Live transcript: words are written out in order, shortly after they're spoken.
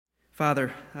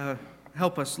Father,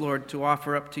 help us, Lord, to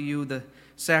offer up to you the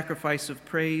sacrifice of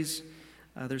praise.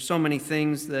 There's so many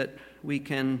things that we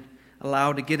can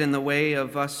allow to get in the way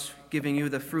of us giving you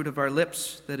the fruit of our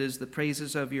lips, that is the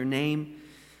praises of your name.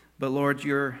 But Lord,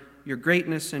 your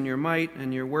greatness and your might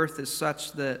and your worth is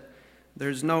such that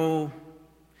there's no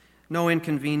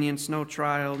inconvenience, no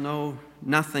trial,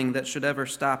 nothing that should ever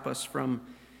stop us from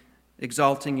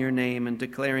exalting your name and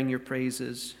declaring your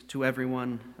praises to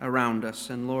everyone around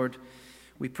us. And Lord,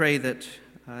 we pray that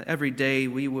every day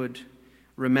we would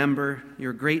remember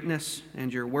your greatness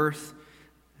and your worth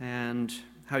and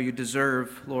how you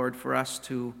deserve, Lord, for us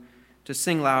to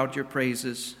sing loud your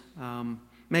praises.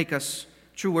 Make us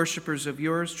true worshipers of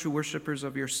yours, true worshipers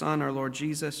of your Son, our Lord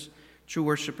Jesus, true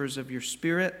worshipers of your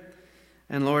Spirit.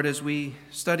 And Lord, as we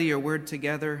study your word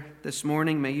together this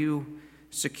morning, may you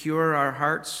secure our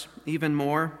hearts even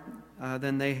more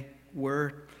than they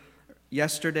were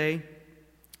yesterday,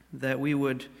 that we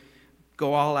would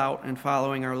go all out in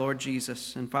following our Lord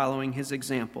Jesus and following his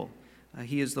example.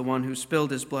 He is the one who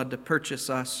spilled his blood to purchase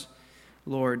us.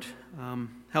 Lord,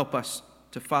 help us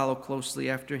to follow closely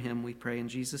after him, we pray in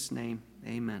Jesus' name.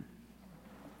 Amen.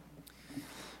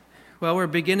 Well, we're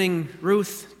beginning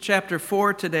Ruth chapter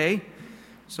 4 today,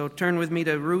 so turn with me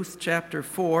to Ruth chapter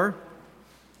 4.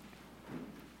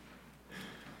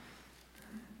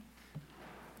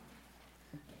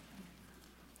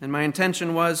 And my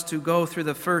intention was to go through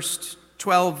the first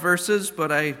 12 verses,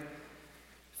 but I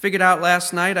figured out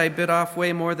last night I bit off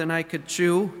way more than I could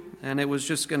chew, and it was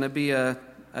just going to be a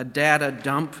data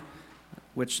dump,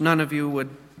 which none of you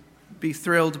would be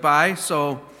thrilled by,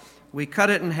 so we cut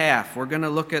it in half. We're going to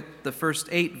look at the first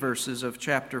 8 verses of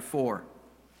chapter 4.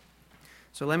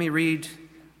 So let me read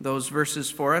those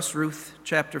verses for us. Ruth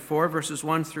chapter 4, verses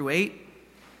 1 through 8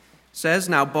 says,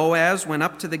 "Now Boaz went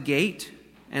up to the gate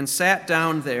and sat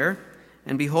down there,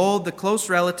 and behold, the close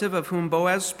relative of whom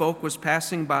Boaz spoke was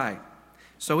passing by.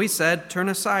 So he said, 'Turn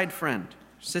aside, friend,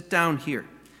 sit down here.'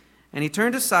 And he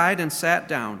turned aside and sat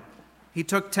down. He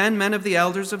took 10 men of the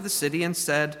elders of the city and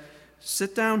said,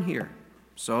 'Sit down here.'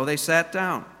 So they sat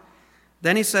down.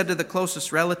 Then he said to the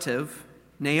closest relative,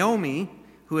 'Naomi,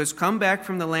 who has come back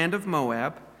from the land of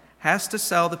Moab, has to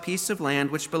sell the piece of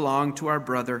land which belonged to our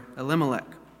brother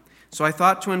Elimelech. So I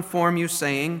thought to inform you,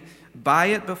 saying, buy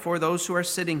it before those who are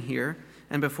sitting here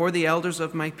and before the elders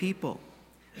of my people.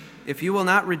 If you will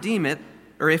not redeem it,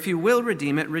 or if you will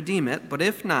redeem it, but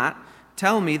if not,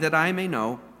 tell me that I may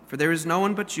know, for there is no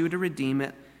one but you to redeem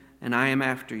it, and I am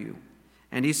after you.'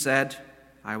 And he said,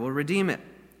 'I will redeem it.'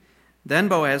 Then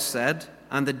Boaz said,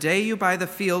 'On the day you buy the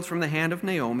field from the hand of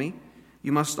Naomi,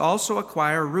 you must also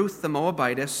acquire Ruth the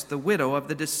Moabitess, the widow of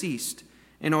the deceased,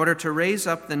 in order to raise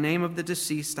up the name of the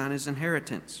deceased on his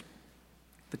inheritance.'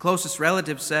 The closest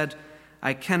relative said,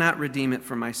 'I cannot redeem it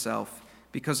for myself,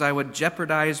 because I would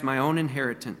jeopardize my own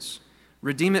inheritance.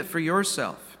 Redeem it for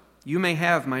yourself. You may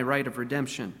have my right of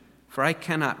redemption, for I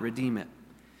cannot redeem it.'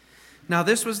 Now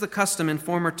this was the custom in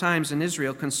former times in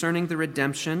Israel concerning the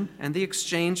redemption and the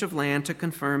exchange of land to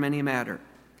confirm any matter.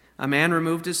 A man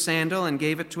removed his sandal and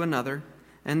gave it to another,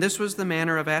 and this was the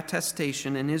manner of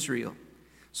attestation in Israel.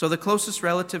 So the closest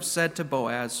relative said to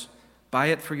Boaz, 'Buy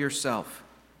it for yourself.'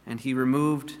 And he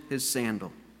removed his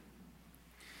sandal."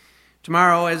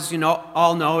 Tomorrow, as you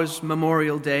all know, is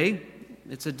Memorial Day.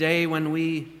 It's a day when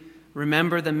we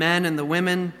remember the men and the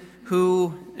women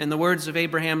who, in the words of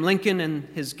Abraham Lincoln in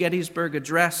his Gettysburg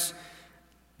Address,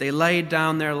 they laid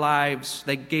down their lives,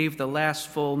 they gave the last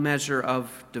full measure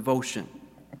of devotion.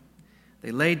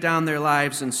 They laid down their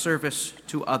lives in service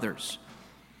to others.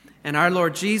 And our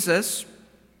Lord Jesus,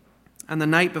 on the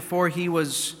night before he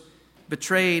was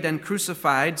betrayed and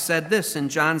crucified, said this in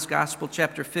John's Gospel,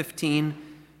 chapter 15,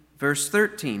 verse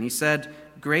 13. He said,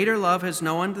 "Greater love has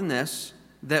no one than this,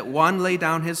 that one lay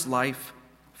down his life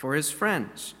for his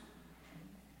friends."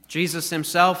 Jesus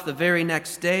himself, the very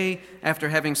next day, after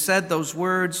having said those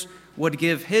words, would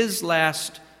give his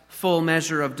last full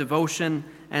measure of devotion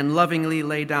and lovingly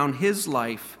lay down his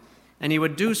life. And he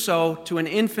would do so to an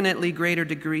infinitely greater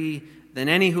degree than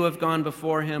any who have gone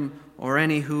before him or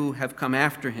any who have come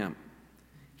after him.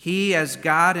 He, as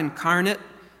God incarnate,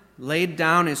 laid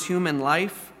down his human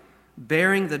life,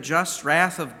 bearing the just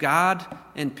wrath of God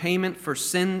in payment for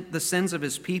the sins of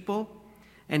his people.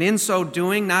 And in so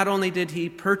doing, not only did he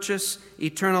purchase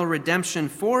eternal redemption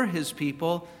for his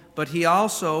people, but he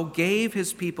also gave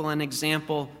his people an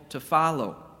example to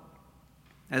follow.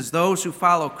 As those who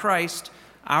follow Christ,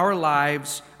 our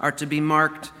lives are to be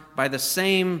marked by the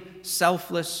same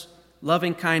selfless,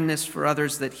 loving kindness for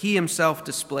others that he himself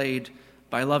displayed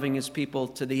by loving his people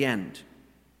to the end.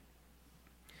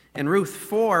 In Ruth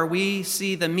 4, we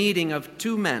see the meeting of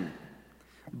two men.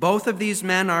 Both of these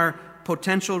men are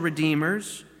potential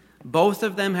redeemers. Both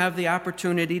of them have the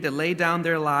opportunity to lay down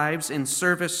their lives in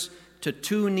service to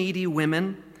two needy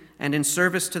women and in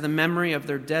service to the memory of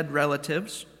their dead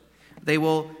relatives. They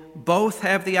will both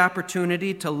have the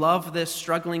opportunity to love this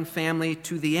struggling family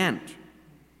to the end.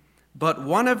 But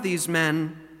one of these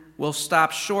men will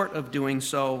stop short of doing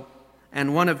so,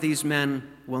 and one of these men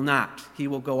will not. He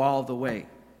will go all the way.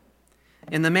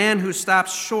 In the man who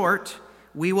stops short,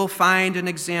 we will find an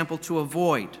example to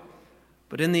avoid.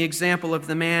 But in the example of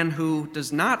the man who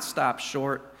does not stop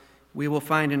short, we will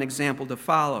find an example to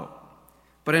follow.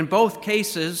 But in both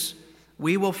cases,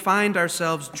 we will find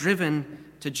ourselves driven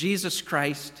to Jesus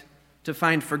Christ to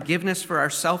find forgiveness for our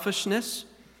selfishness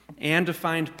and to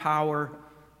find power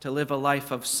to live a life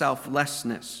of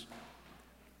selflessness.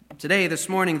 Today, this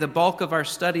morning, the bulk of our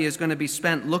study is going to be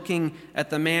spent looking at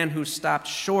the man who stopped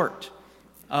short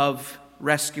of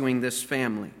rescuing this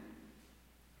family.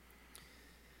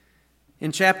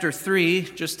 In chapter 3,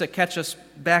 just to catch us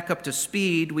back up to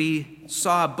speed, we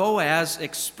saw Boaz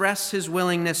express his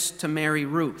willingness to marry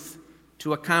Ruth,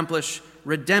 to accomplish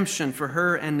redemption for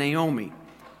her and Naomi.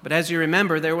 But as you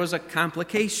remember, there was a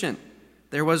complication.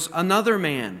 There was another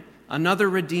man, another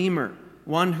redeemer,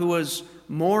 one who was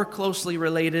more closely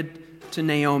related to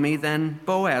Naomi than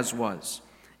Boaz was.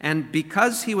 And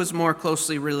because he was more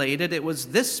closely related, it was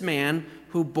this man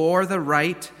who bore the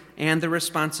right and the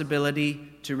responsibility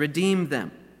to redeem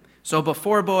them. So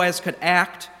before Boaz could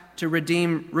act to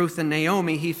redeem Ruth and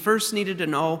Naomi, he first needed to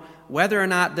know whether or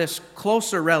not this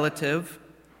closer relative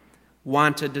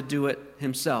wanted to do it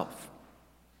himself.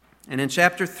 And in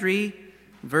chapter 3,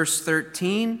 verse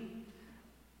 13,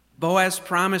 Boaz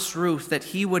promised Ruth that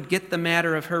he would get the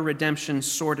matter of her redemption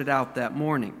sorted out that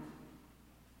morning.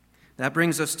 That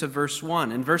brings us to verse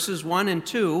 1. In verses 1 and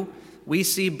 2, we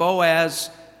see Boaz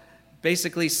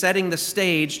basically setting the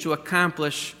stage to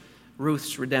accomplish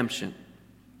Ruth's redemption.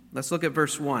 Let's look at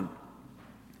verse 1.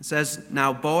 It says,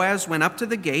 "Now Boaz went up to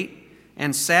the gate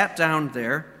and sat down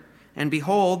there, and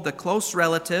behold, the close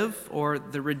relative, or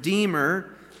the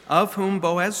redeemer, of whom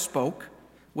Boaz spoke,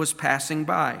 was passing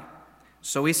by.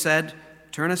 So he said,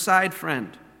 'Turn aside,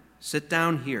 friend, sit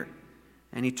down here.'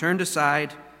 And he turned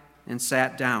aside and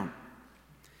sat down."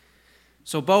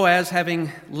 So Boaz,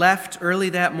 having left early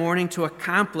that morning to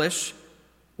accomplish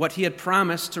what he had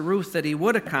promised to Ruth that he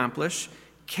would accomplish,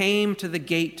 came to the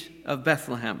gate of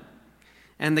Bethlehem.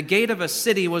 And the gate of a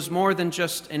city was more than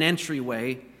just an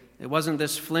entryway. It wasn't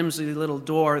this flimsy little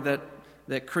door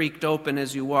that creaked open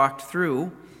as you walked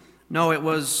through. No, it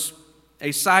was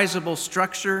a sizable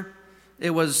structure. It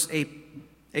was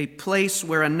a place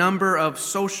where a number of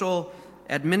social,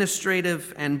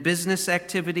 administrative, and business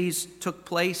activities took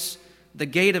place. The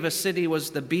gate of a city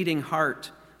was the beating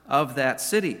heart of that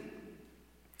city.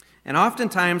 And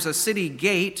oftentimes a city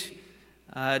gate,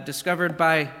 discovered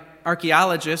by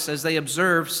archaeologists as they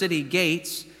observe city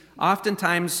gates,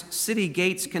 oftentimes city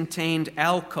gates contained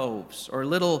alcoves or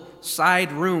little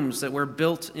side rooms that were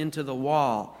built into the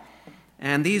wall.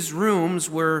 And these rooms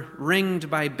were ringed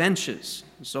by benches.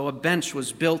 So a bench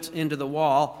was built into the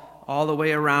wall all the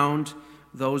way around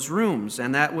those rooms.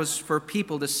 And that was for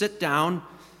people to sit down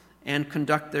and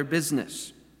conduct their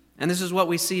business. And this is what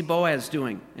we see Boaz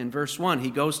doing in verse 1. He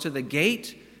goes to the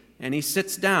gate and he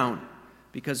sits down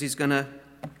because he's going to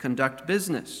conduct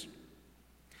business.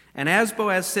 And as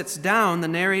Boaz sits down, the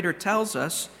narrator tells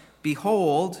us,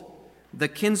 "Behold, the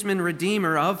kinsman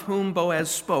redeemer of whom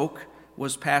Boaz spoke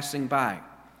was passing by."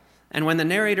 And when the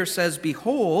narrator says,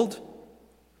 "Behold,"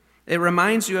 it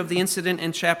reminds you of the incident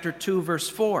in chapter 2, verse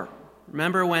 4.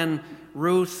 Remember when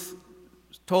Ruth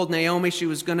told Naomi she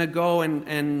was going to go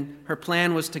and her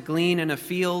plan was to glean in a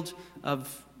field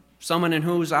of someone in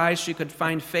whose eyes she could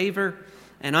find favor,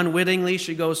 and unwittingly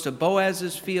she goes to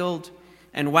Boaz's field,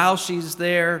 and while she's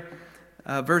there,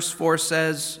 verse 4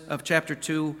 says of chapter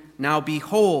 2, "Now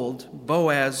behold,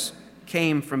 Boaz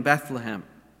came from Bethlehem."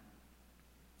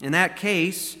 In that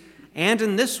case, and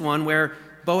in this one where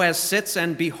Boaz sits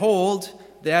and behold,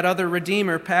 that other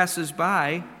redeemer passes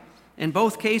by, in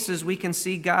both cases, we can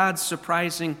see God's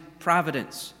surprising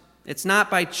providence. It's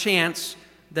not by chance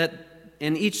that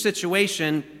in each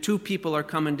situation, two people are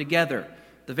coming together,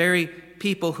 the very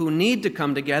people who need to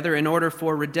come together in order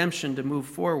for redemption to move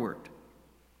forward.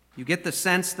 You get the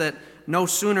sense that no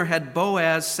sooner had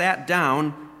Boaz sat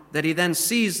down that he then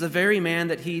sees the very man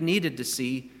that he needed to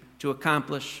see to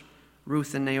accomplish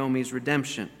Ruth and Naomi's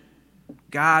redemption.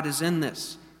 God is in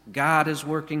this. God is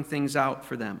working things out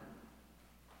for them.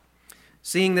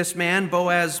 Seeing this man,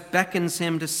 Boaz beckons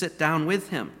him to sit down with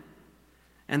him.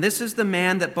 And this is the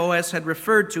man that Boaz had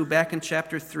referred to back in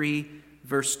chapter 3,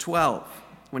 verse 12,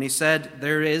 when he said,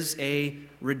 "There is a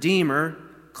Redeemer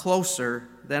closer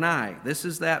than I." This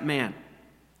is that man.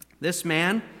 This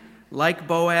man, like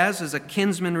Boaz, is a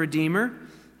kinsman redeemer.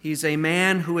 He's a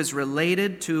man who is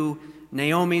related to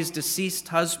Naomi's deceased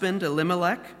husband,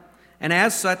 Elimelech, and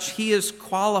as such, he is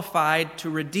qualified to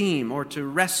redeem or to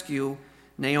rescue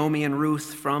Naomi and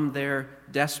Ruth from their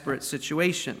desperate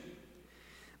situation.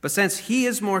 But since he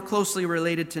is more closely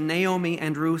related to Naomi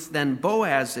and Ruth than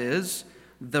Boaz is,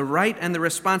 the right and the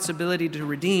responsibility to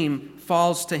redeem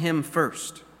falls to him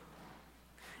first.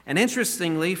 And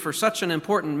interestingly, for such an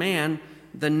important man,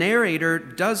 the narrator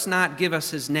does not give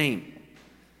us his name.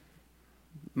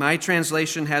 My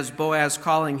translation has Boaz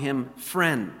calling him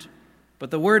friend,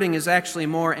 but the wording is actually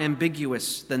more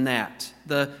ambiguous than that.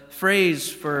 The phrase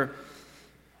for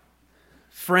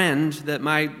friend that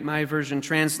my version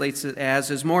translates it as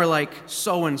is more like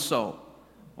so-and-so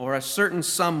or a certain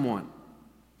someone.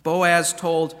 Boaz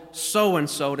told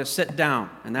so-and-so to sit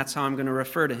down, and that's how I'm going to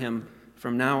refer to him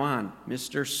from now on,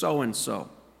 Mr. So-and-so.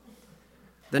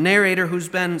 The narrator, who's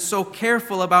been so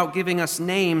careful about giving us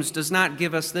names, does not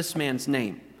give us this man's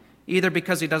name, either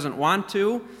because he doesn't want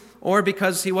to or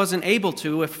because he wasn't able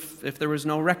to if there was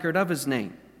no record of his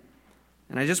name.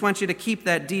 And I just want you to keep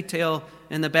that detail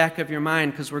in the back of your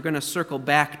mind because we're going to circle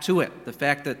back to it, the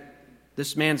fact that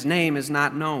this man's name is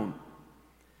not known.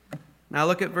 Now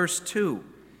look at verse 2.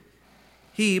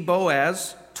 He,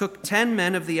 Boaz, took 10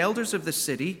 men of the elders of the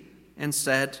city and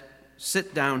said,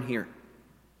 "Sit down here."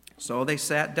 So they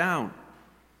sat down.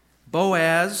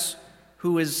 Boaz,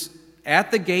 who is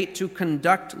at the gate to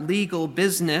conduct legal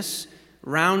business,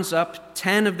 rounds up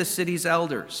 10 of the city's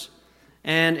elders.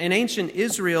 And in ancient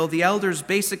Israel, the elders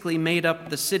basically made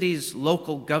up the city's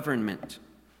local government.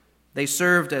 They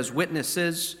served as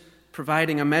witnesses,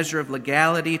 providing a measure of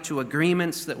legality to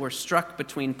agreements that were struck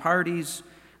between parties.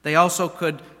 They also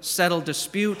could settle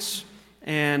disputes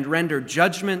and render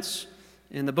judgments.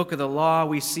 In the book of the law,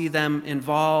 we see them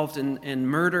involved in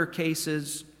murder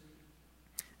cases.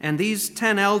 And these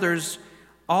 10 elders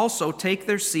also take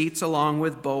their seats along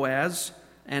with Boaz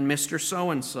and Mr.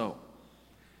 So-and-so.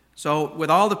 So with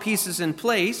all the pieces in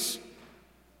place,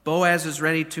 Boaz is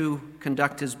ready to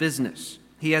conduct his business.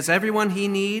 He has everyone he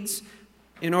needs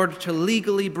in order to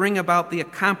legally bring about the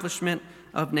accomplishment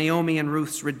of Naomi and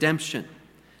Ruth's redemption.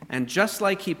 And just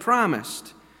like he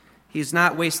promised, he's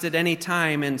not wasted any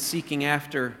time in seeking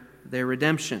after their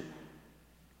redemption.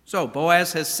 So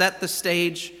Boaz has set the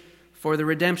stage for the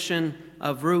redemption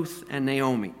of Ruth and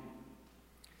Naomi.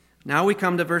 Now we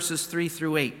come to verses 3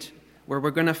 through 8, where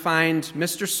we're going to find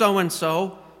Mr.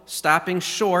 So-and-so stopping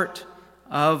short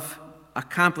of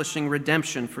accomplishing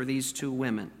redemption for these two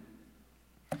women.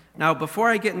 Now, before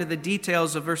I get into the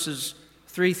details of verses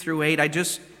 3 through 8, I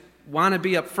just want to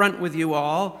be upfront with you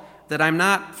all that I'm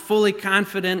not fully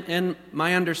confident in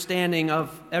my understanding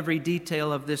of every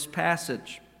detail of this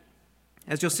passage.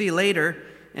 As you'll see later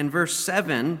in verse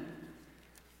 7,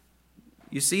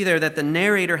 you see there that the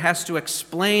narrator has to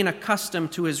explain a custom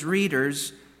to his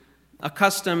readers, a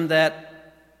custom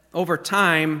that over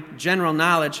time general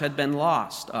knowledge had been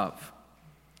lost of.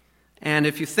 And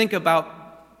if you think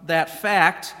about that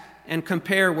fact and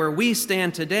compare where we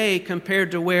stand today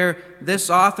compared to where this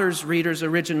author's readers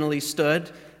originally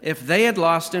stood, if they had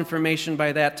lost information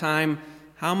by that time,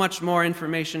 how much more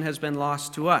information has been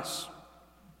lost to us?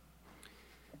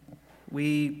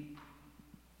 We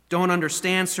don't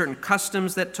understand certain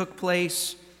customs that took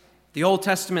place. The Old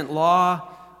Testament law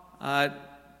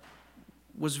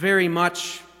was very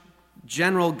much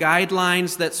general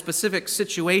guidelines that specific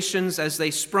situations as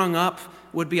they sprung up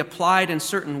would be applied in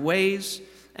certain ways,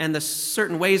 and the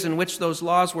certain ways in which those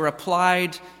laws were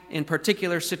applied in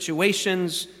particular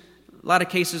situations, a lot of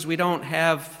cases we don't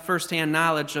have firsthand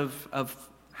knowledge of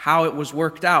how it was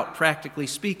worked out, practically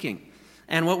speaking.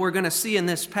 And what we're going to see in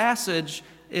this passage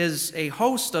is a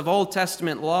host of Old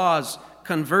Testament laws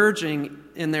converging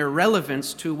in their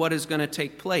relevance to what is going to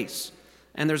take place.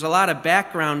 And there's a lot of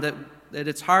background that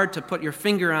it's hard to put your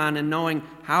finger on in knowing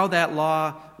how that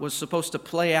law was supposed to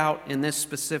play out in this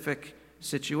specific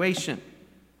situation.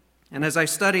 And as I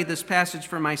studied this passage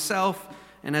for myself,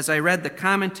 and as I read the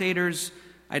commentators,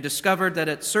 I discovered that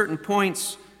at certain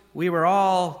points we were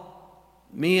all,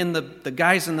 me and the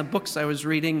guys in the books I was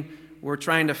reading, were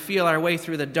trying to feel our way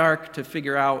through the dark to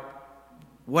figure out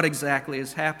what exactly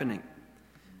is happening.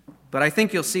 But I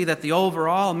think you'll see that the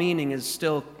overall meaning is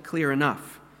still clear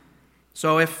enough.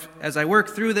 So if, as I work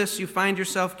through this, you find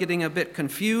yourself getting a bit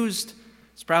confused,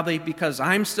 it's probably because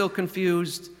I'm still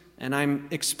confused and I'm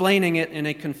explaining it in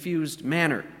a confused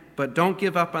manner. But don't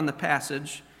give up on the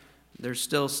passage. There's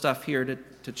still stuff here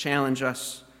to challenge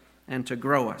us and to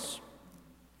grow us.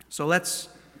 So let's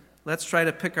try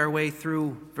to pick our way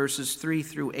through verses 3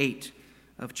 through 8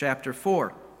 of chapter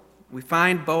 4. We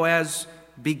find Boaz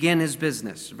begin his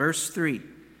business. Verse 3.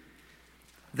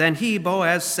 Then he,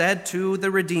 Boaz, said to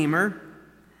the Redeemer,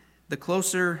 the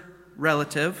closer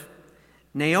relative,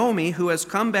 Naomi, who has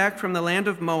come back from the land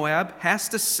of Moab, has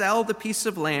to sell the piece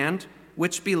of land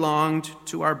which belonged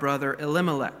to our brother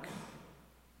Elimelech.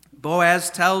 Boaz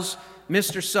tells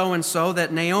Mr. So-and-so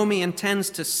that Naomi intends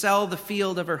to sell the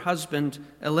field of her husband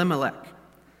Elimelech.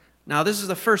 Now, this is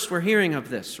the first we're hearing of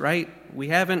this, right? We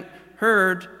haven't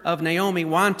heard of Naomi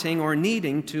wanting or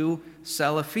needing to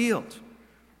sell a field.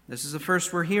 This is the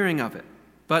first we're hearing of it.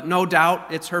 But no doubt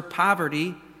it's her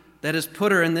poverty that has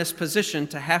put her in this position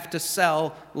to have to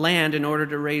sell land in order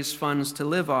to raise funds to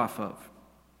live off of.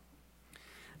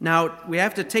 Now, we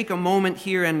have to take a moment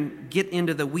here and get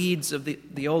into the weeds of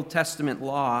the Old Testament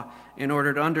law in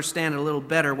order to understand a little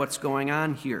better what's going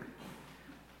on here.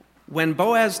 When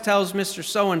Boaz tells Mr.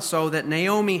 So-and-so that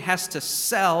Naomi has to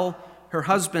sell her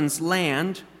husband's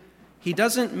land, he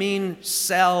doesn't mean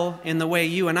sell in the way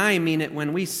you and I mean it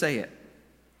when we say it.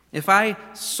 If I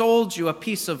sold you a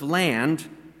piece of land,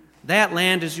 that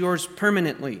land is yours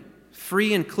permanently,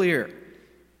 free and clear.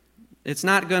 It's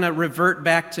not going to revert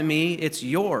back to me. It's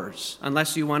yours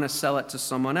unless you want to sell it to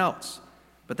someone else.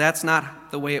 But that's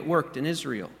not the way it worked in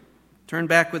Israel. Turn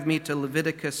back with me to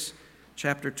Leviticus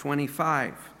chapter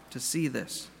 25 to see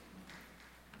this.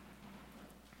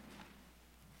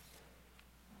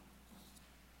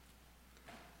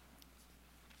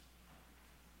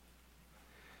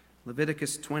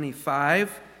 Leviticus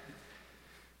 25,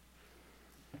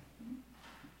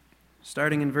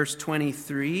 starting in verse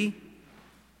 23.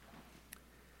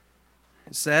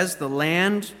 It says, "The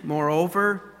land,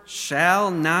 moreover, shall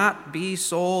not be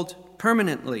sold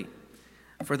permanently,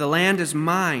 for the land is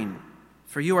mine,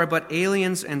 for you are but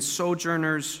aliens and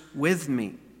sojourners with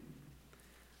me."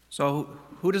 So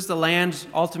who does the land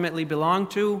ultimately belong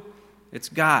to? It's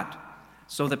God.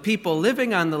 So the people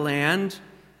living on the land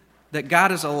that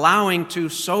God is allowing to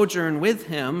sojourn with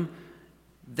him,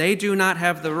 they do not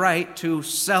have the right to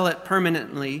sell it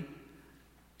permanently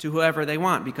to whoever they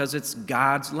want because it's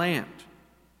God's land.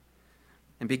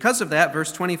 And because of that,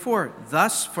 verse 24,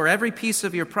 "Thus for every piece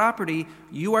of your property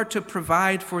you are to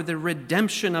provide for the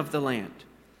redemption of the land."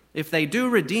 If they do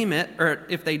redeem it, or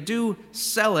if they do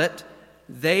sell it,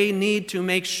 they need to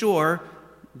make sure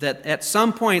that at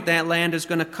some point that land is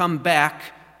going to come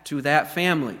back to that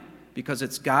family because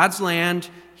it's God's land.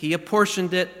 He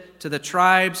apportioned it to the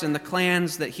tribes and the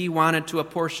clans that he wanted to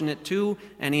apportion it to,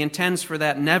 and he intends for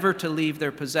that never to leave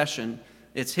their possession.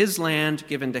 It's his land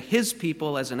given to his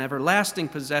people as an everlasting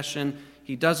possession.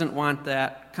 He doesn't want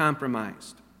that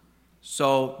compromised.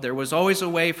 So there was always a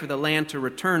way for the land to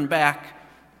return back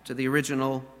to the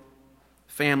original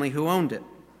family who owned it.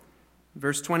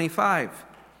 Verse 25,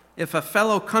 "If a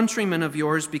fellow countryman of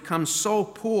yours becomes so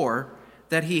poor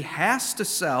that he has to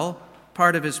sell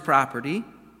part of his property,"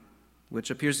 which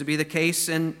appears to be the case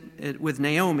with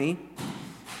Naomi,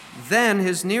 "then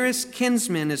his nearest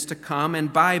kinsman is to come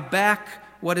and buy back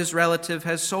what his relative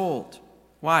has sold."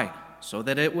 Why? So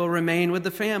that it will remain with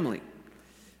the family.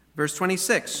 Verse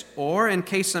 26, "Or in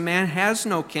case a man has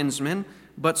no kinsman,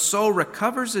 but so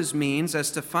recovers his means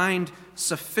as to find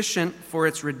sufficient for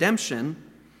its redemption,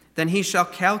 then he shall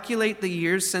calculate the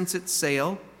years since its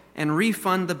sale and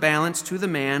refund the balance to the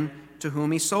man to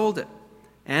whom he sold it,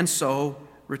 and so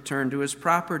return to his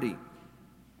property."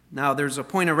 Now, there's a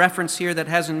point of reference here that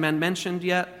hasn't been mentioned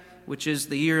yet, which is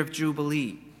the year of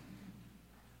Jubilee.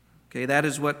 Okay, that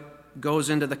is what goes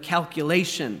into the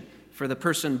calculation for the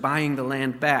person buying the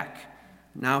land back.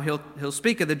 Now, he'll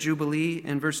speak of the Jubilee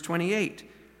in verse 28.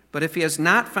 "But if he has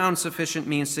not found sufficient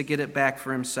means to get it back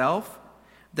for himself,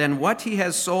 then what he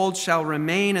has sold shall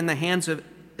remain in the hands of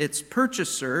its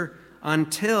purchaser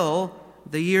until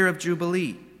the year of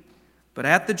Jubilee. But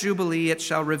at the Jubilee it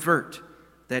shall revert,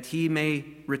 that he may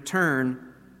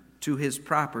return to his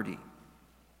property."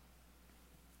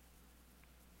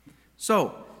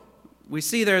 So, we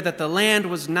see there that the land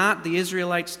was not the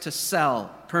Israelites to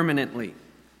sell permanently.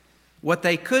 What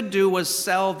they could do was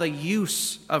sell the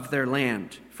use of their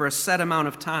land for a set amount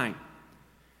of time.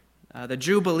 The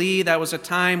Jubilee, that was a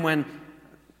time when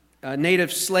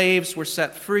native slaves were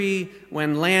set free,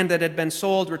 when land that had been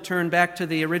sold returned back to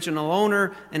the original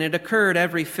owner, and it occurred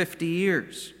every 50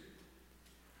 years.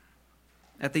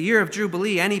 At the year of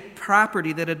Jubilee, any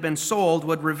property that had been sold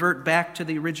would revert back to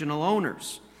the original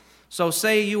owners. So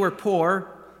say you were poor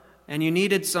and you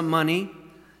needed some money,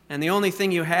 and the only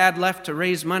thing you had left to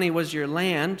raise money was your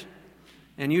land,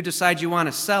 and you decide you want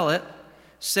to sell it,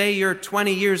 say you're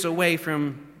 20 years away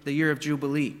from the year of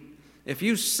Jubilee. If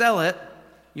you sell it,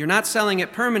 you're not selling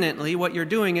it permanently. What you're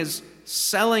doing is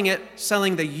selling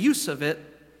the use of it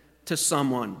to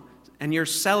someone, and you're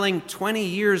selling 20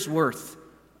 years worth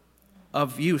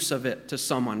of use of it to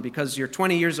someone because you're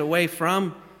 20 years away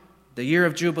from the year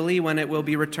of Jubilee when it will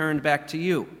be returned back to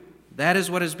you. That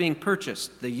is what is being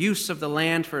purchased, the use of the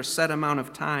land for a set amount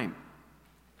of time.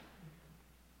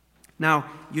 Now,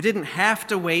 you didn't have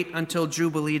to wait until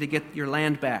Jubilee to get your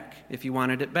land back if you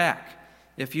wanted it back.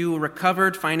 If you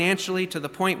recovered financially to the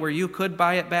point where you could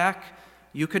buy it back,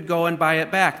 you could go and buy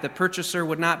it back. The purchaser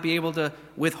would not be able to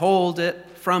withhold it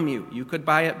from you. You could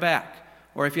buy it back.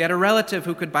 Or if you had a relative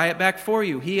who could buy it back for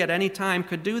you, he at any time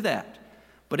could do that.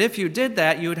 But if you did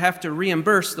that, you would have to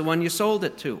reimburse the one you sold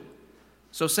it to.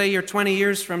 So say you're 20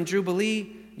 years from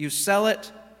Jubilee, you sell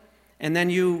it, and then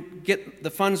you get the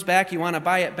funds back, you want to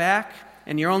buy it back,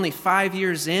 and you're only 5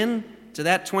 years in to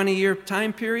that 20-year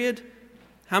time period,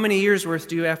 how many years worth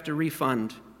do you have to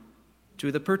refund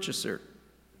to the purchaser?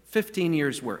 15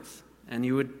 years worth. And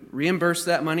you would reimburse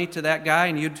that money to that guy,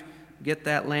 and you'd get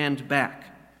that land back.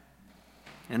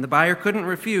 And the buyer couldn't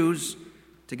refuse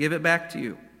to give it back to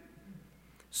you.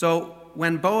 So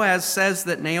when Boaz says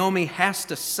that Naomi has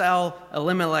to sell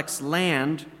Elimelech's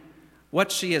land,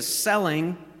 what she is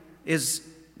selling is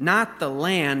not the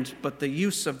land, but the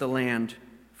use of the land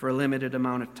for a limited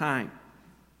amount of time.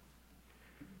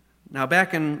 Now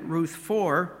back in Ruth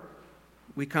 4,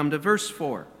 we come to verse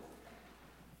 4.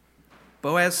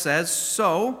 Boaz says,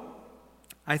 "So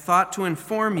I thought to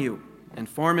inform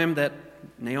him that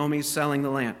Naomi's selling the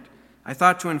land. I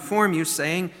thought to inform you,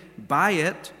 saying, buy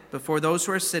it before those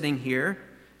who are sitting here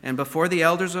and before the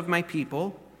elders of my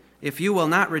people. If you will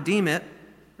not redeem it,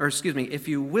 if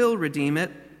you will redeem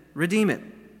it, redeem it.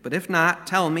 But if not,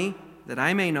 tell me that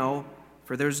I may know,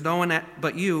 for there's no one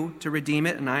but you to redeem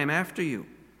it, and I am after you."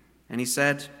 And he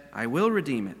said, "I will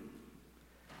redeem it."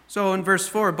 So in verse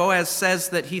 4, Boaz says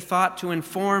that he thought to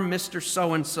inform Mr.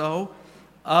 So-and-so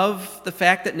of the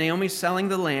fact that Naomi's selling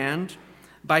the land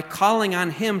by calling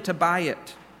on him to buy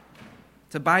it,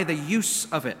 to buy the use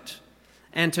of it,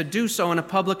 and to do so in a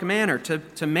public manner,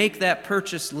 to make that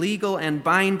purchase legal and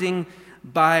binding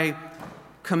by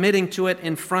committing to it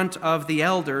in front of the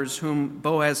elders whom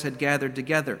Boaz had gathered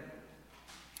together.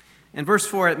 In verse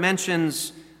 4,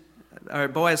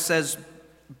 Boaz says,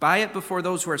 "Buy it before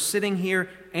those who are sitting here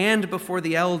and before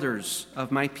the elders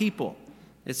of my people."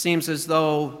 It seems as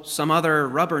though some other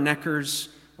rubberneckers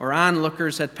or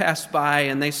onlookers had passed by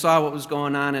and they saw what was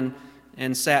going on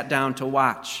and sat down to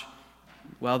watch.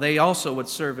 Well, they also would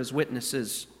serve as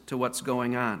witnesses to what's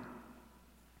going on.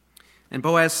 And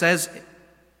Boaz says,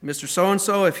 "Mr.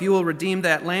 So-and-so, if you will redeem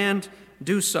that land,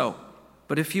 do so.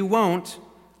 But if you won't,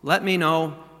 let me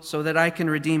know so that I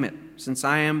can redeem it, since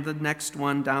I am the next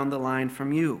one down the line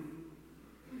from you."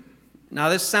 Now,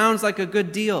 this sounds like a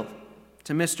good deal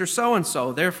to Mr.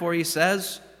 So-and-so. Therefore, he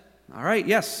says, "All right,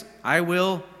 yes, I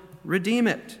will redeem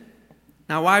it."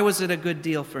 Now, why was it a good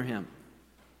deal for him?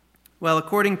 Well,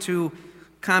 according to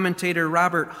commentator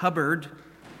Robert Hubbard,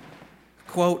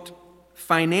 quote,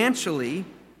 "Financially,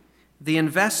 the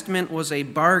investment was a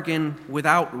bargain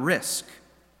without risk.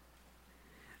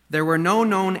 There were no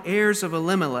known heirs of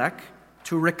Elimelech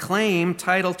to reclaim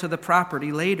title to the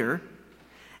property later,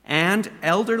 and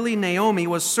elderly Naomi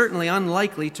was certainly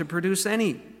unlikely to produce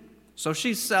any. So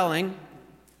she's selling.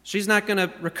 She's not going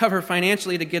to recover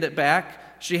financially to get it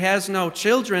back. She has no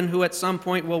children who at some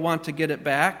point will want to get it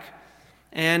back.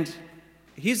 And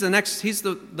he's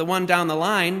the one down the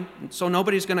line, so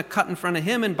nobody's going to cut in front of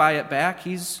him and buy it back.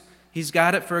 He's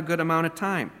got it for a good amount of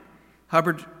time."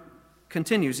 Hubbard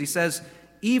continues. He says,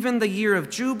 "Even the year of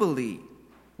Jubilee,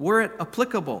 were it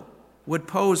applicable, would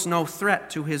pose no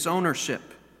threat to his ownership.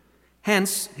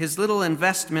 Hence, his little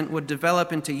investment would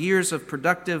develop into years of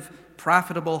productive,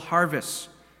 profitable harvests.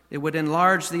 It would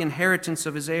enlarge the inheritance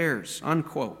of his heirs,"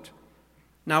 unquote.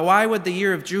 Now, why would the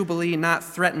year of Jubilee not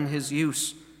threaten his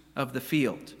use of the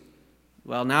field?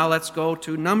 Well, now let's go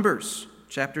to Numbers,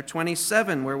 chapter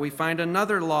 27, where we find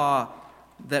another law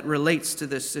that relates to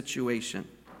this situation.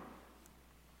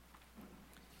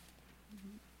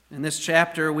 In this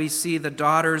chapter, we see the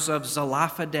daughters of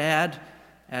Zelophehad,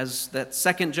 as that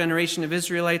second generation of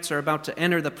Israelites are about to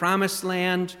enter the promised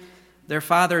land. Their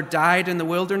father died in the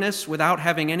wilderness without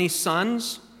having any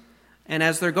sons. And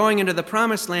as they're going into the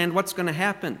promised land, what's going to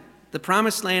happen? The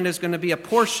promised land is going to be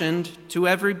apportioned to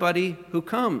everybody who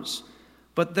comes.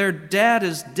 But their dad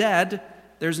is dead.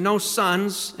 There's no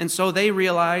sons. And so they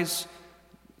realize,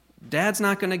 Dad's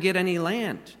not going to get any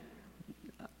land.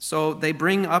 So they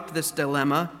bring up this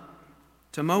dilemma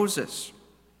to Moses,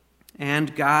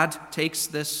 and God takes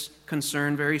this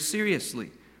concern very seriously.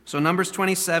 So Numbers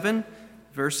 27,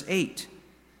 verse 8.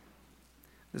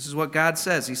 This is what God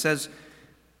says. He says,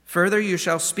 "Further you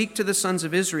shall speak to the sons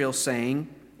of Israel, saying,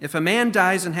 if a man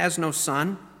dies and has no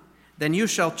son, then you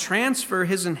shall transfer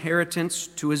his inheritance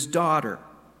to his daughter.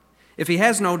 If he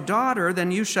has no daughter,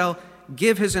 then you shall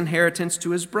give his inheritance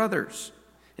to his brothers.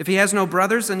 If he has no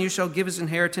brothers, then you shall give his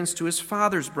inheritance to his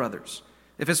father's brothers.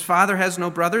 If his father has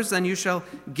no brothers, then you shall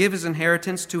give his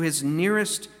inheritance to his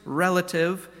nearest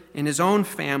relative in his own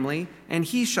family, and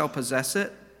he shall possess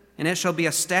it. And it shall be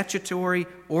a statutory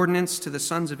ordinance to the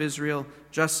sons of Israel,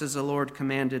 just as the Lord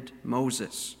commanded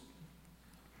Moses."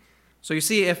 So you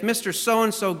see, if Mr.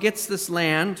 So-and-so gets this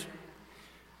land,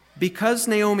 because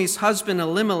Naomi's husband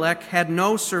Elimelech had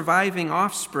no surviving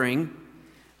offspring,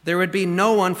 there would be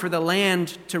no one for the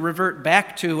land to revert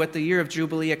back to at the year of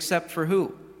Jubilee except for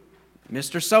who?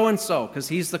 Mr. So-and-so, because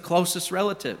he's the closest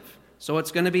relative. So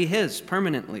it's going to be his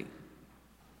permanently.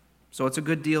 So it's a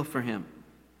good deal for him.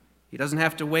 He doesn't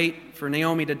have to wait for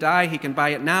Naomi to die. He can buy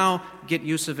it now, get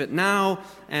use of it now,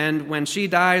 and when she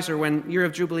dies or when year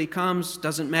of Jubilee comes,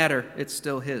 doesn't matter, it's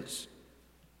still his.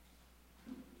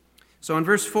 So in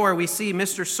verse 4, we see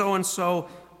Mr. So-and-so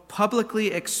publicly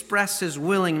express his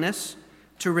willingness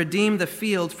to redeem the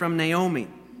field from Naomi.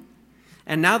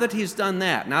 And now that he's done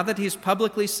that, now that he's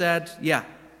publicly said, yeah,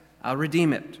 I'll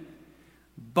redeem it,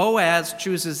 Boaz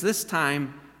chooses this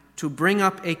time to bring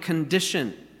up a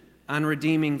condition on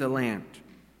redeeming the land.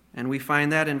 And we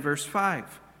find that in verse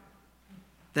 5.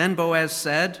 Then Boaz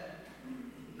said,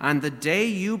 "On the day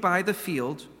you buy the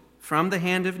field from the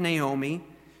hand of Naomi,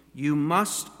 you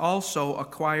must also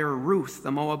acquire Ruth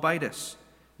the Moabitess,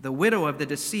 the widow of the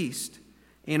deceased,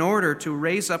 in order to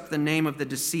raise up the name of the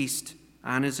deceased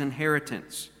on his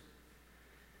inheritance."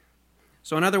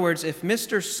 So in other words, if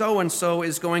Mr. So-and-so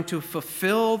is going to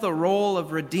fulfill the role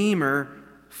of redeemer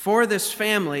for this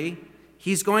family,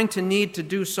 he's going to need to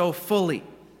do so fully.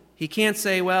 He can't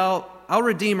say, well, I'll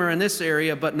redeem her in this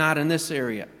area, but not in this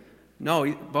area.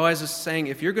 No, Boaz is saying,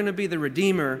 if you're going to be the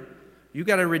redeemer, you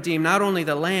got to redeem not only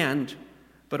the land,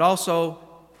 but also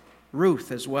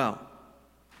Ruth as well.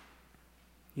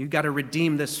 You got to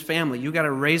redeem this family. You got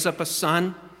to raise up a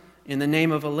son in the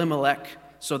name of Elimelech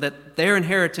so that their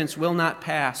inheritance will not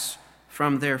pass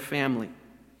from their family.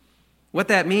 What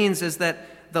that means is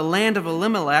that the land of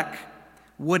Elimelech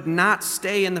would not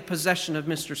stay in the possession of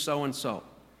Mr. So-and-so.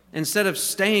 Instead of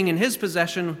staying in his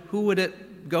possession, who would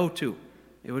it go to?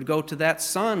 It would go to that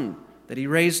son that he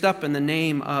raised up in the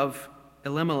name of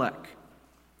Elimelech.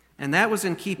 And that was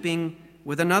in keeping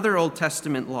with another Old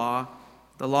Testament law,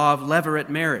 the law of levirate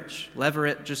marriage.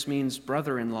 Levirate just means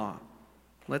brother-in-law.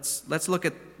 Let's look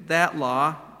at that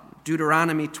law,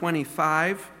 Deuteronomy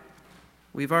 25.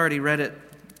 We've already read it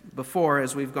before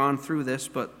as we've gone through this,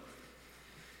 but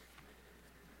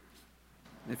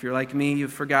if you're like me,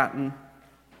 you've forgotten.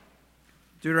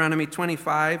 Deuteronomy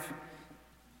 25.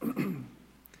 And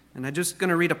I'm just going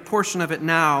to read a portion of it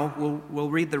now. We'll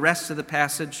read the rest of the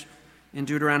passage in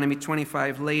Deuteronomy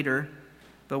 25 later.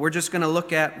 But we're just going to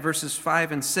look at verses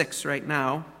 5 and 6 right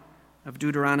now of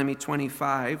Deuteronomy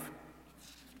 25.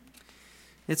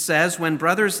 It says, "When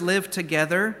brothers live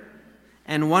together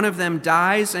and one of them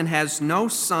dies and has no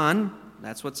son,"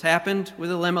 that's what's happened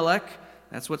with Elimelech.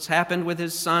 That's what's happened with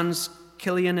his sons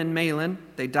Kilian and Mahlon.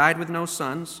 They died with no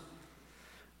sons.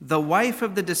 "The wife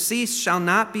of the deceased shall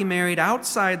not be married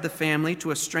outside the family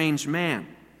to a strange man.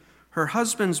 Her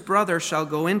husband's brother shall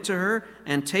go into her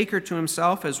and take her to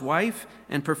himself as wife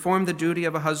and perform the duty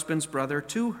of a husband's brother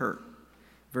to her."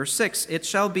 Verse 6, "It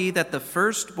shall be that the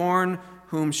firstborn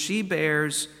whom she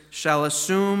bears shall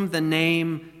assume the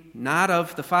name not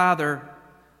of the father,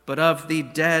 but of the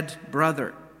dead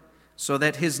brother, so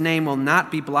that his name will not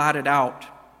be blotted out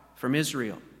from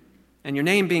Israel." And your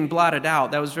name being blotted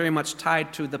out, that was very much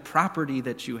tied to the property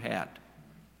that you had.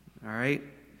 All right?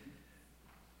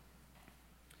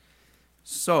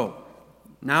 So,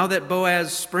 now that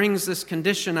Boaz springs this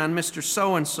condition on Mr.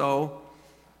 So-and-so,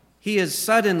 he is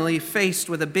suddenly faced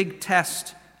with a big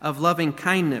test of loving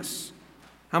kindness.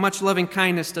 How much loving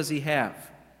kindness does he have?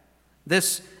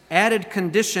 This added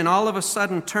condition all of a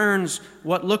sudden turns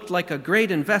what looked like a great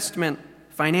investment,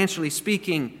 financially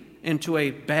speaking, into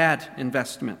a bad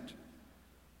investment.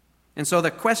 And so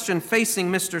the question facing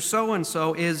Mr.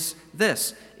 So-and-so is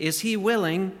this: is he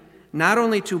willing not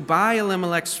only to buy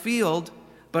Elimelech's field,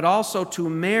 but also to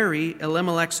marry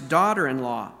Elimelech's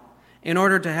daughter-in-law in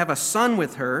order to have a son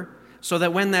with her, so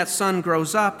that when that son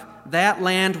grows up, that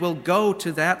land will go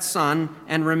to that son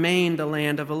and remain the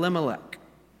land of Elimelech?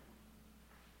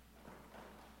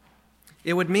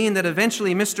 It would mean that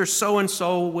eventually Mr.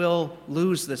 So-and-so will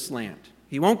lose this land.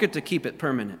 He won't get to keep it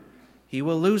permanent. He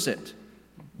will lose it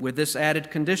with this added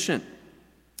condition.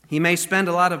 He may spend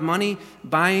a lot of money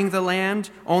buying the land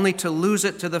only to lose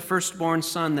it to the firstborn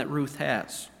son that Ruth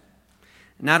has.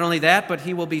 Not only that, but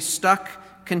he will be stuck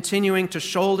continuing to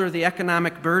shoulder the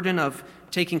economic burden of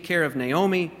taking care of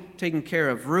Naomi, taking care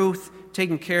of Ruth,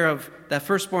 taking care of that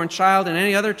firstborn child and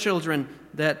any other children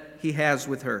that he has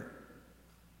with her.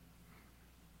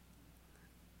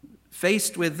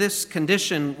 Faced with this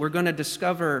condition, we're going to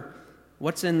discover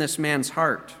what's in this man's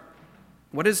heart.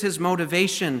 What is his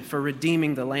motivation for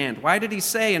redeeming the land? Why did he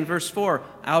say in verse 4,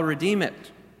 I'll redeem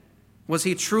it? Was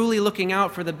he truly looking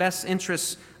out for the best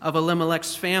interests of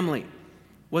Elimelech's family?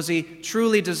 Was he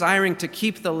truly desiring to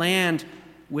keep the land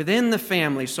within the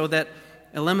family so that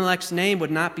Elimelech's name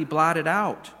would not be blotted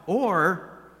out? Or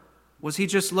was he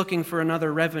just looking for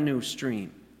another revenue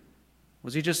stream?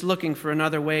 Was he just looking for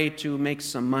another way to make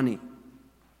some money?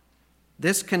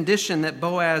 This condition that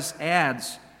Boaz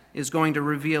adds is going to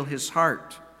reveal his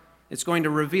heart. It's going to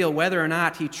reveal whether or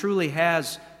not he truly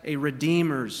has a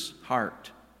redeemer's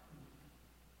heart.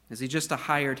 Is he just a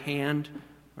hired hand,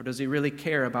 or does he really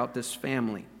care about this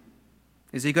family?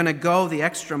 Is he going to go the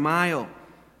extra mile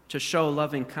to show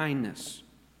loving kindness?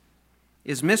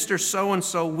 Is Mr.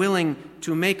 So-and-so willing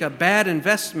to make a bad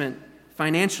investment,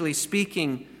 financially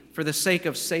speaking, for the sake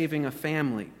of saving a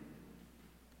family?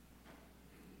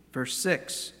 Verse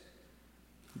 6,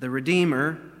 the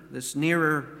Redeemer, this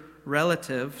nearer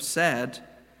relative, said,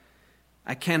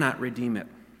 I cannot redeem it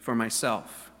for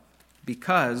myself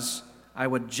because I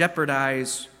would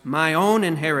jeopardize my own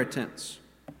inheritance.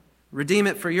 Redeem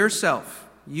it for yourself.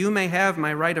 You may have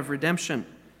my right of redemption,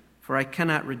 for I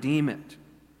cannot redeem it.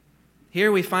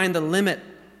 Here we find the limit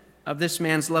of this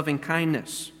man's loving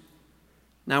kindness.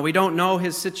 Now, we don't know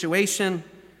his situation.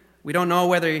 We don't know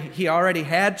whether he already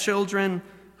had children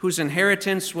whose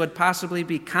inheritance would possibly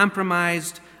be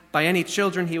compromised by any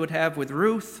children he would have with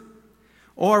Ruth,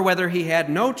 or whether he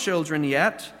had no children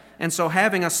yet, and so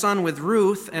having a son with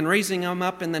Ruth and raising him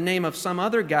up in the name of some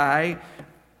other guy,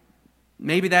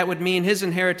 maybe that would mean his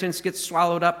inheritance gets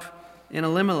swallowed up in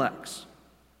Elimelech's.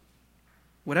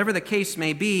 Whatever the case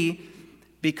may be,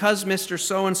 because Mr.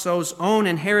 So-and-so's own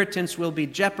inheritance will be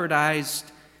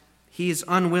jeopardized, he is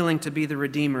unwilling to be the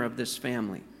redeemer of this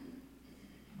family.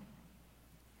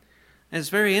 And it's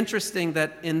very interesting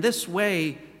that in this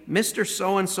way, Mr.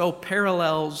 So-and-so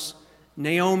parallels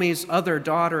Naomi's other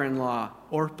daughter-in-law,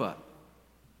 Orpah.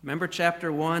 Remember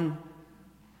chapter 1?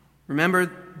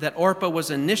 Remember that Orpah was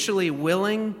initially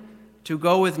willing to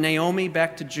go with Naomi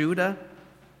back to Judah?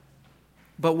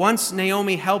 But once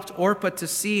Naomi helped Orpah to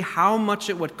see how much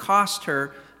it would cost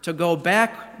her to go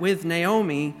back with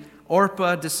Naomi,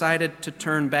 Orpah decided to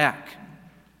turn back.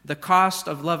 The cost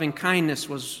of loving kindness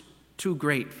was too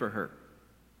great for her.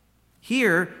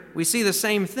 Here, we see the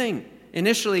same thing.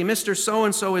 Initially, Mr.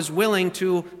 So-and-so is willing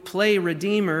to play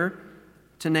redeemer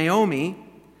to Naomi,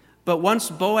 but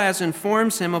once Boaz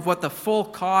informs him of what the full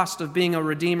cost of being a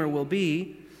redeemer will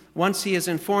be, once he is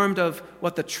informed of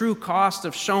what the true cost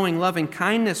of showing loving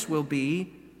kindness will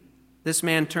be, this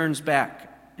man turns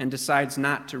back and decides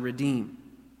not to redeem.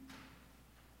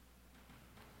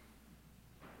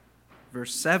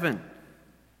 Verse 7.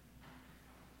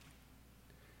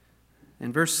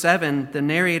 In verse 7, the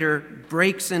narrator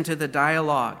breaks into the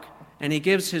dialogue, and he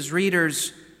gives his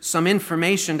readers some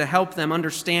information to help them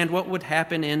understand what would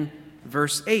happen in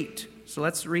verse 8. So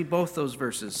let's read both those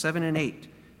verses, 7 and 8.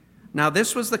 Now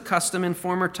this was the custom in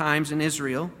former times in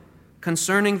Israel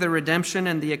concerning the redemption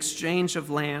and the exchange of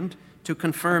land to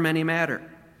confirm any matter.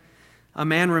 A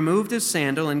man removed his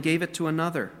sandal and gave it to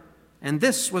another, and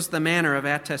this was the manner of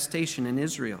attestation in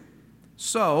Israel.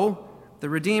 So the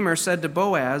Redeemer said to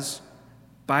Boaz,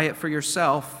 buy it for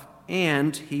yourself,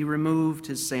 and he removed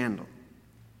his sandal.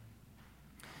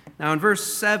 Now in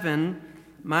verse 7,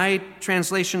 my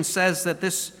translation says that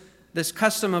this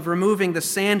custom of removing the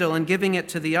sandal and giving it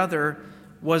to the other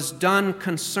was done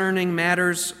concerning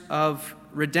matters of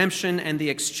redemption and the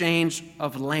exchange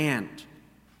of land.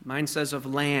 Mine says of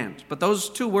land. But those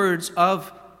two words,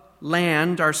 of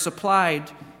land, are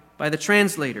supplied by the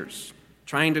translators,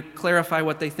 trying to clarify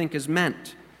what they think is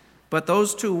meant. But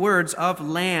those two words, of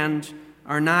land,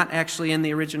 are not actually in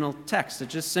the original text. It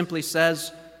just simply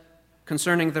says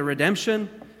concerning the redemption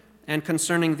and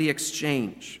concerning the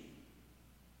exchange.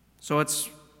 So it's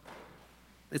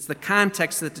the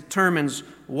context that determines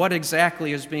what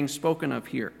exactly is being spoken of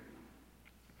here.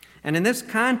 And in this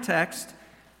context,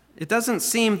 it doesn't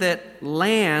seem that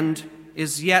land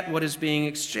is yet what is being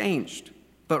exchanged,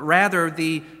 but rather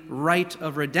the right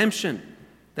of redemption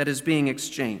that is being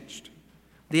exchanged.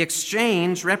 The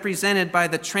exchange, represented by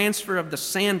the transfer of the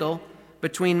sandal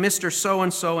between Mr.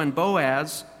 So-and-so and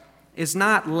Boaz, is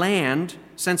not land,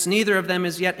 since neither of them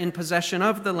is yet in possession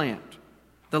of the land.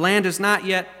 The land is not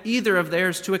yet either of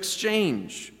theirs to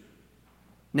exchange.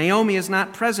 Naomi is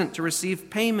not present to receive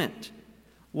payment.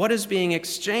 What is being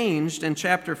exchanged in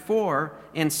chapter 4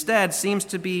 instead seems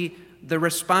to be the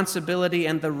responsibility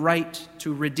and the right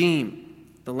to redeem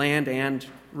the land and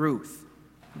Ruth.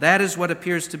 That is what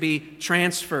appears to be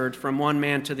transferred from one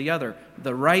man to the other,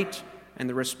 the right and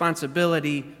the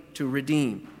responsibility to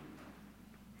redeem.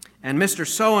 And Mr.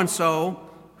 So-and-so,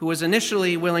 who was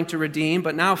initially willing to redeem,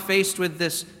 but now faced with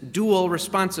this dual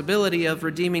responsibility of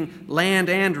redeeming land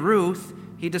and Ruth,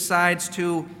 he decides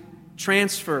to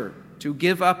transfer, to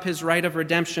give up his right of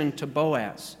redemption to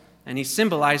Boaz. And he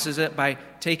symbolizes it by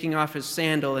taking off his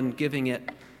sandal and giving it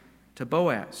to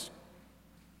Boaz.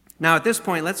 Now, at this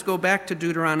point, let's go back to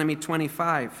Deuteronomy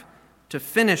 25 to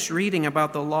finish reading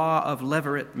about the law of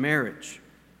levirate marriage.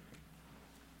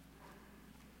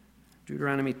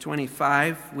 Deuteronomy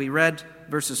 25, we read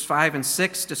verses 5 and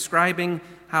 6 describing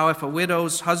how if a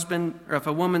widow's husband or if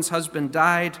a woman's husband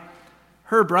died,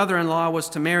 her brother-in-law was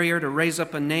to marry her to raise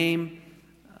up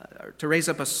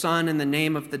a son in the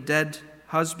name of the dead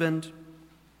husband.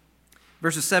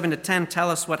 Verses 7 to 10 tell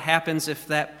us what happens if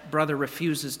that brother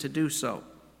refuses to do so.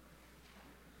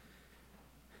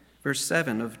 Verse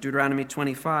 7 of Deuteronomy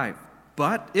 25,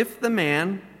 but if the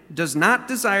man does not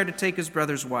desire to take his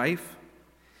brother's wife,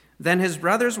 then his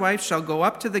brother's wife shall go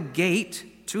up to the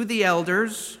gate to the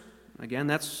elders. Again,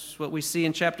 that's what we see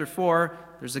in chapter 4.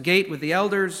 There's a gate with the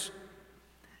elders.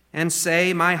 And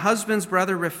say, my husband's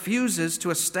brother refuses to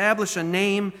establish a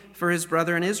name for his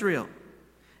brother in Israel.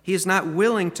 He is not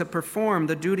willing to perform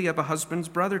the duty of a husband's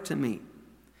brother to me.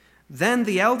 Then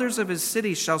the elders of his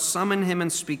city shall summon him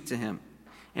and speak to him.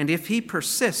 And if he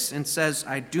persists and says,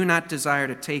 I do not desire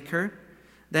to take her,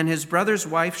 then his brother's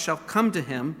wife shall come to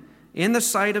him in the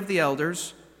sight of the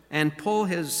elders and pull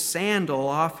his sandal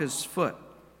off his foot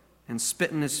and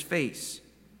spit in his face.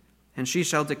 And she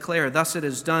shall declare, thus it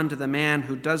is done to the man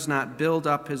who does not build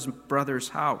up his brother's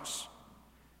house.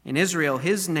 In Israel,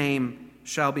 his name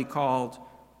shall be called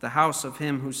the house of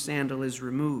him whose sandal is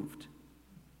removed.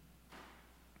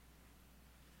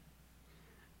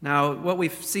 Now, what we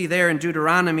see there in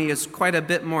Deuteronomy is quite a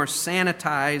bit more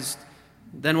sanitized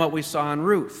than what we saw in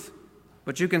Ruth.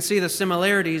 But you can see the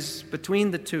similarities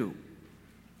between the two.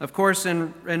 Of course,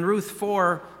 in Ruth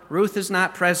 4, Ruth is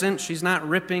not present. She's not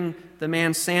ripping the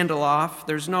man's sandal off.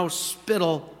 There's no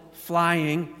spittle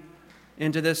flying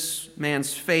into this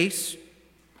man's face.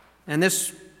 And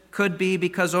this could be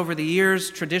because over the years,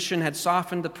 tradition had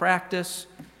softened the practice.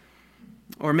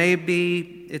 Or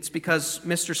maybe it's because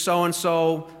Mr.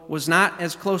 So-and-so was not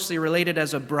as closely related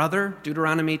as a brother.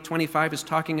 Deuteronomy 25 is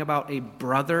talking about a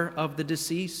brother of the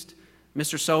deceased.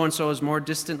 Mr. So-and-so is more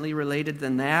distantly related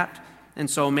than that. And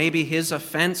so maybe his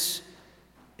offense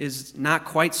is not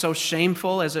quite so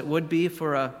shameful as it would be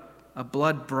for a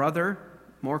blood brother,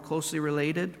 more closely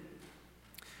related.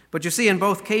 But you see in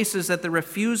both cases that the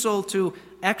refusal to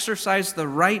exercise the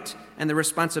right and the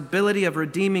responsibility of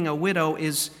redeeming a widow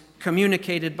is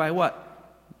communicated by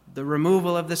what? The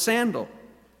removal of the sandal.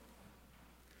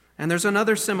 And there's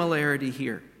another similarity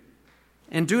here.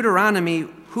 In Deuteronomy,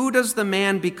 who does the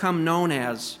man become known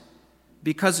as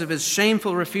because of his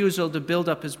shameful refusal to build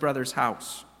up his brother's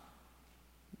house?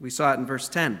 We saw it in verse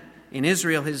 10. In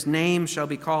Israel, his name shall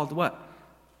be called what?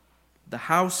 The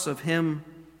house of him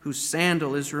whose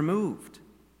sandal is removed.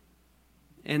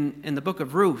 In the book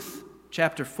of Ruth,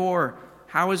 chapter 4,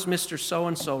 how is Mr.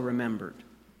 So-and-so remembered?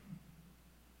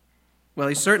 Well,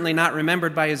 he's certainly not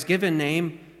remembered by his given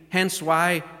name, hence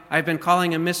why I've been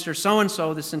calling him Mr.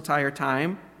 So-and-so this entire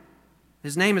time.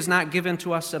 His name is not given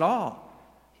to us at all.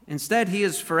 Instead, he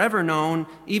is forever known,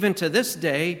 even to this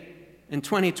day, in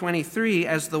 2023,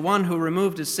 as the one who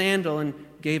removed his sandal and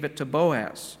gave it to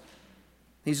Boaz.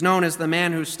 He's known as the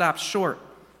man who stopped short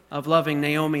of loving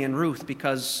Naomi and Ruth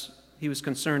because he was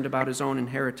concerned about his own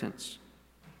inheritance.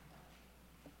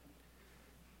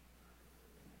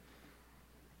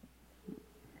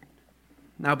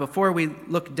 Now, before we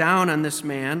look down on this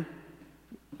man,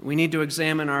 we need to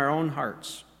examine our own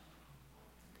hearts.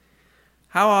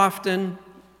 How often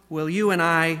will you and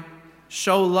I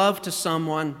show love to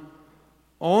someone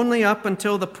only up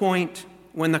until the point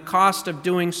when the cost of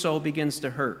doing so begins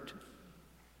to hurt?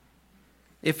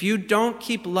 If you don't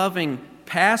keep loving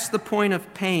past the point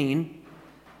of pain,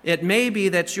 it may be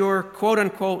that your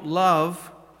quote-unquote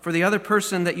love for the other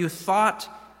person that you thought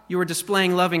you were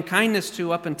displaying loving kindness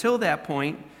to up until that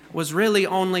point was really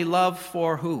only love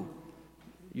for who?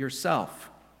 yourself.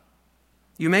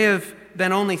 You may have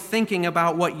been only thinking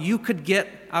about what you could get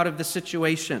out of the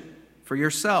situation for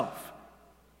yourself.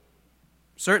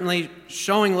 Certainly,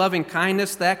 showing loving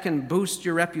kindness, that can boost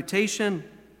your reputation.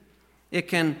 It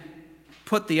can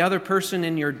put the other person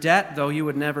in your debt, though you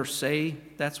would never say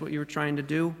that's what you were trying to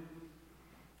do.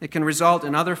 It can result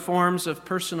in other forms of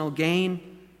personal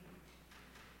gain.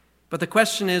 But the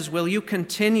question is, will you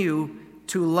continue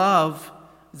to love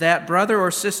that brother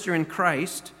or sister in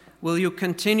Christ? Will you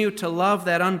continue to love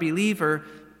that unbeliever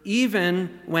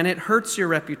even when it hurts your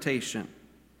reputation?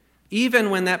 Even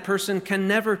when that person can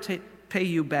never pay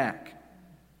you back?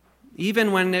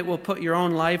 Even when it will put your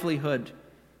own livelihood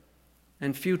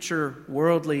and future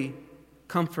worldly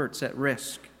comforts at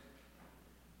risk?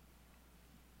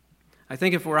 I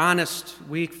think if we're honest,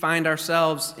 we find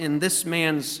ourselves in this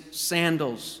man's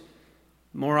sandals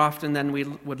more often than we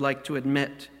would like to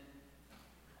admit.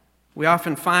 We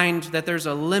often find that there's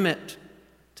a limit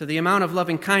to the amount of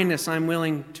loving kindness I'm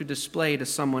willing to display to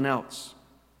someone else.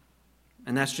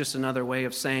 And that's just another way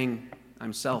of saying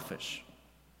I'm selfish.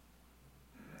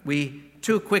 We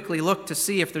too quickly look to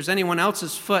see if there's anyone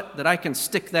else's foot that I can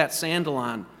stick that sandal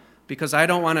on, because I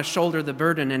don't want to shoulder the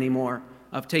burden anymore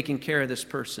of taking care of this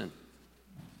person.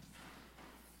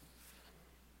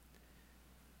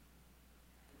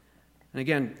 And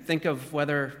again, think of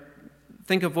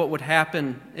what would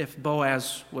happen if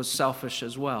Boaz was selfish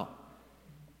as well.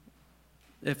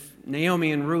 If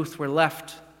Naomi and Ruth were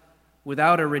left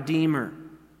without a redeemer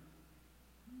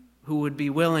who would be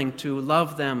willing to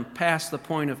love them past the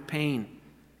point of pain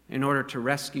in order to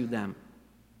rescue them.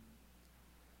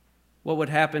 What would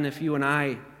happen if you and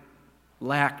I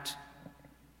lacked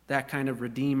that kind of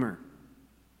redeemer?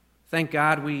 Thank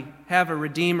God we have a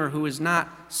Redeemer who is not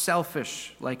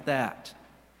selfish like that.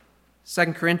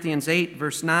 2 Corinthians 8,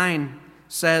 verse 9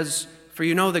 says, "For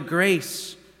you know the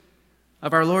grace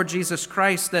of our Lord Jesus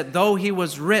Christ, that though he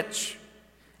was rich,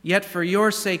 yet for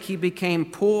your sake he became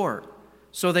poor,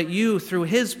 so that you, through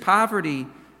his poverty,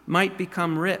 might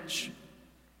become rich."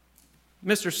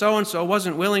 Mr. So-and-so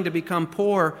wasn't willing to become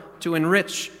poor to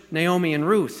enrich Naomi and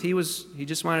Ruth. He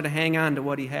just wanted to hang on to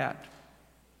what he had.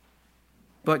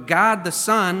 But God the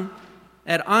Son,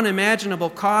 at unimaginable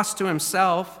cost to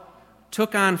himself,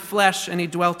 took on flesh and he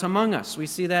dwelt among us. We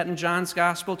see that in John's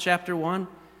Gospel, chapter 1,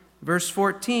 verse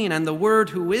 14. "And the Word,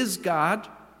 who is God,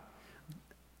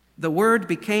 the Word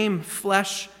became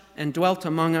flesh and dwelt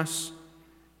among us,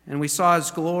 and we saw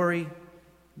his glory.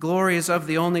 Glory is of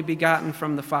the only begotten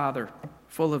from the Father,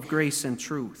 full of grace and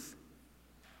truth."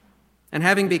 And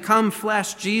having become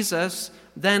flesh, Jesus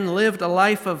then lived a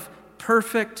life of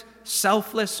perfect,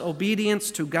 selfless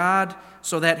obedience to God,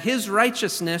 so that his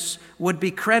righteousness would be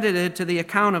credited to the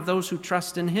account of those who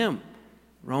trust in him.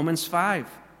 Romans 5,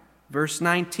 verse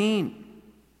 19.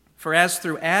 "For as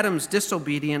through Adam's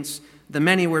disobedience the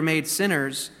many were made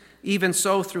sinners, even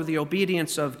so through the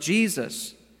obedience of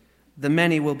Jesus the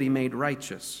many will be made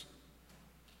righteous."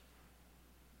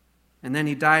 And then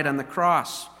he died on the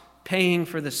cross, paying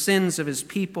for the sins of his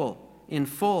people in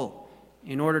full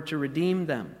in order to redeem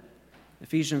them.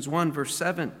 Ephesians 1, verse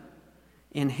 7,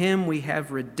 "In him we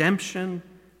have redemption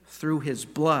through his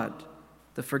blood,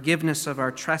 the forgiveness of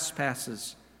our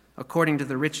trespasses, according to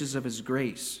the riches of his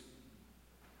grace."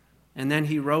 And then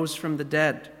he rose from the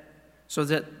dead, so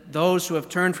that those who have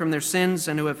turned from their sins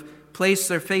and who have placed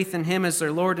their faith in him as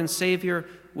their Lord and Savior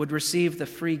would receive the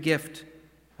free gift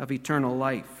of eternal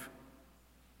life.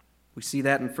 We see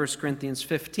that in 1 Corinthians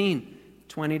 15,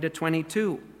 20 to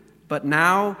 22. "But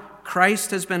now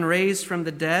Christ has been raised from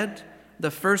the dead, the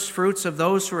firstfruits of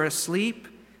those who are asleep.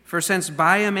 For since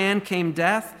by a man came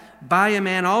death, by a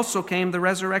man also came the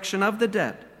resurrection of the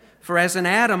dead. For as in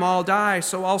Adam all die,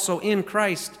 so also in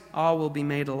Christ all will be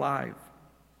made alive."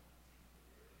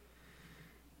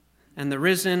 And the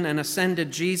risen and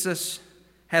ascended Jesus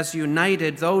has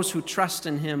united those who trust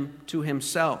in him to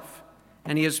himself,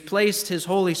 and he has placed his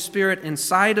Holy Spirit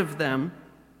inside of them,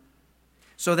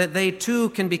 so that they too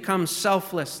can become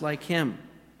selfless like him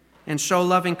and show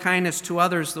loving kindness to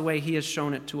others the way he has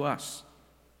shown it to us.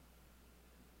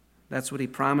 That's what he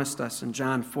promised us in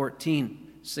John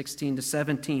 14, 16 to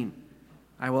 17.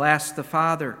 "I will ask the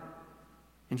Father,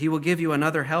 and he will give you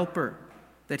another helper,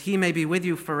 that he may be with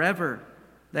you forever.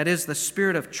 That is the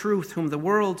Spirit of truth, whom the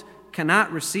world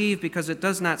cannot receive because it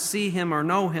does not see him or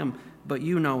know him, but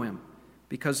you know him,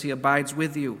 because he abides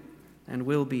with you and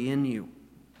will be in you."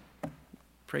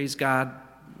 Praise God,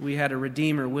 we had a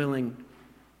Redeemer willing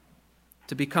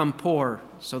to become poor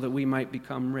so that we might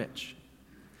become rich.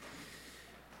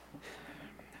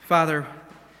 Father,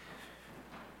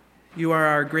 you are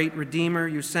our great Redeemer.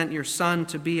 You sent your Son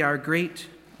to be our great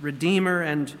Redeemer,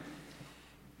 and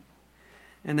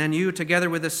then you, together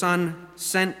with the Son,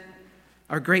 sent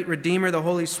our great Redeemer, the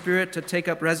Holy Spirit, to take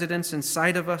up residence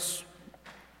inside of us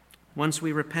once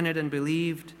we repented and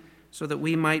believed, so that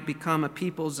we might become a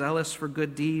people zealous for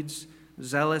good deeds,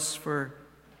 zealous for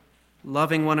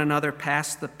loving one another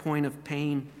past the point of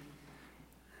pain.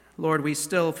 Lord, we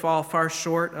still fall far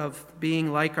short of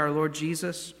being like our Lord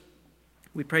Jesus.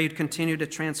 We pray you'd continue to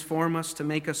transform us, to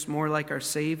make us more like our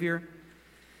Savior.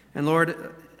 And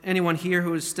Lord, anyone here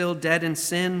who is still dead in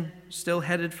sin, still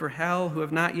headed for hell, who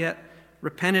have not yet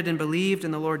repented and believed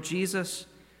in the Lord Jesus,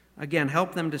 again,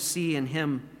 help them to see in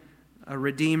him a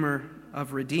Redeemer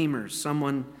of redeemers,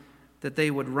 someone that they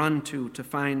would run to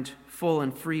find full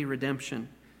and free redemption.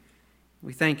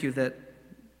 We thank you that,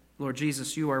 Lord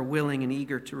Jesus, you are willing and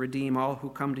eager to redeem all who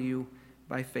come to you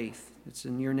by faith. It's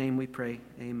in your name we pray.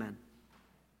 Amen.